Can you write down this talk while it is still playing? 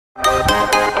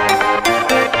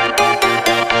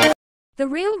The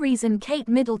real reason Kate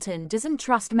Middleton doesn't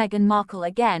trust Meghan Markle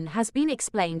again has been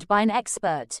explained by an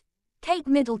expert. Kate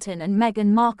Middleton and Meghan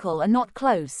Markle are not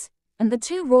close, and the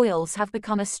two royals have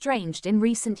become estranged in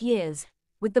recent years,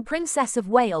 with the Princess of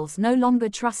Wales no longer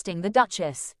trusting the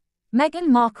Duchess. Meghan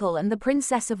Markle and the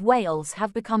Princess of Wales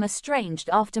have become estranged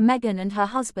after Meghan and her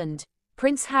husband,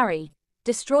 Prince Harry,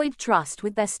 destroyed trust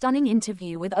with their stunning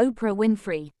interview with Oprah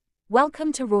Winfrey.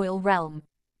 Welcome to Royal Realm.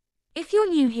 If you're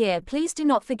new here, please do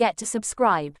not forget to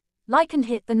subscribe, like and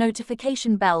hit the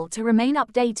notification bell to remain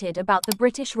updated about the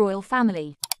British royal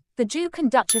family. The Duke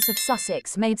and Duchess of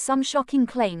Sussex made some shocking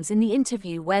claims in the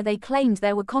interview where they claimed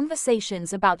there were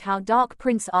conversations about how dark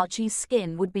Prince Archie's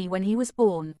skin would be when he was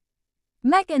born.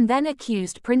 Meghan then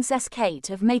accused Princess Kate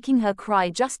of making her cry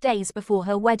just days before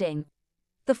her wedding.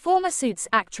 The former Suits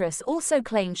actress also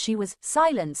claimed she was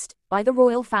silenced by the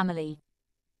royal family.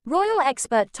 Royal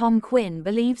expert Tom Quinn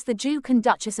believes the Duke and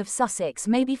Duchess of Sussex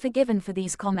may be forgiven for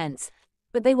these comments,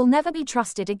 but they will never be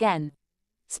trusted again.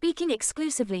 Speaking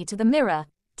exclusively to the Mirror,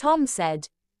 Tom said,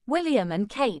 "William and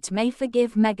Kate may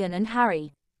forgive Meghan and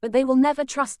Harry, but they will never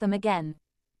trust them again.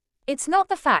 It's not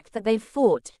the fact that they've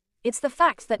fought, it's the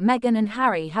fact that Meghan and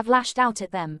Harry have lashed out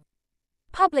at them."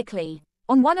 Publicly,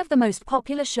 on one of the most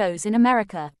popular shows in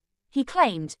America, he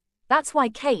claimed, "That's why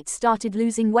Kate started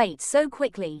losing weight so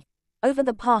quickly. Over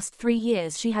the past 3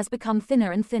 years she has become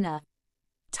thinner and thinner."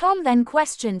 Tom then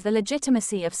questioned the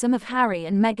legitimacy of some of Harry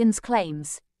and Meghan's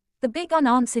claims. The big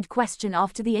unanswered question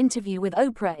after the interview with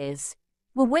Oprah is,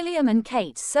 were William and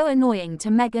Kate so annoying to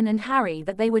Meghan and Harry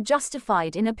that they were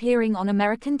justified in appearing on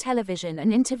American television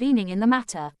and intervening in the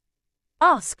matter?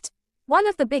 Asked, one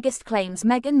of the biggest claims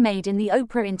Meghan made in the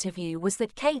Oprah interview was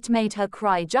that Kate made her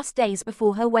cry just days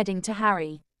before her wedding to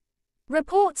Harry.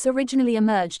 Reports originally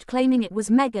emerged claiming it was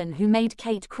Meghan who made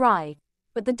Kate cry,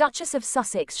 but the Duchess of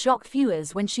Sussex shocked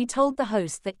viewers when she told the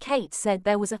host that Kate said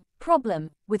there was a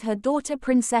problem with her daughter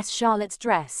Princess Charlotte's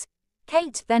dress.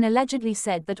 Kate then allegedly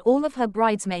said that all of her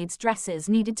bridesmaids' dresses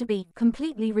needed to be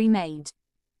completely remade.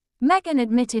 Meghan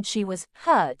admitted she was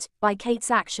hurt by Kate's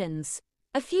actions.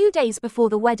 A few days before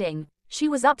the wedding, she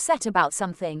was upset about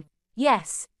something.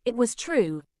 "Yes, it was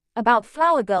true, about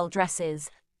flower girl dresses,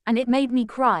 and it made me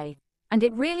cry. And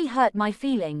it really hurt my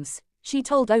feelings," she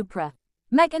told Oprah.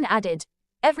 Meghan added,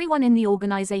 "Everyone in the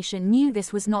organization knew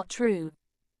this was not true.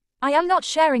 I am not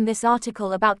sharing this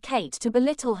article about Kate to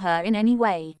belittle her in any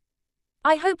way.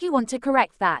 I hope you want to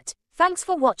correct that." Thanks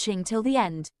for watching till the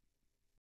end.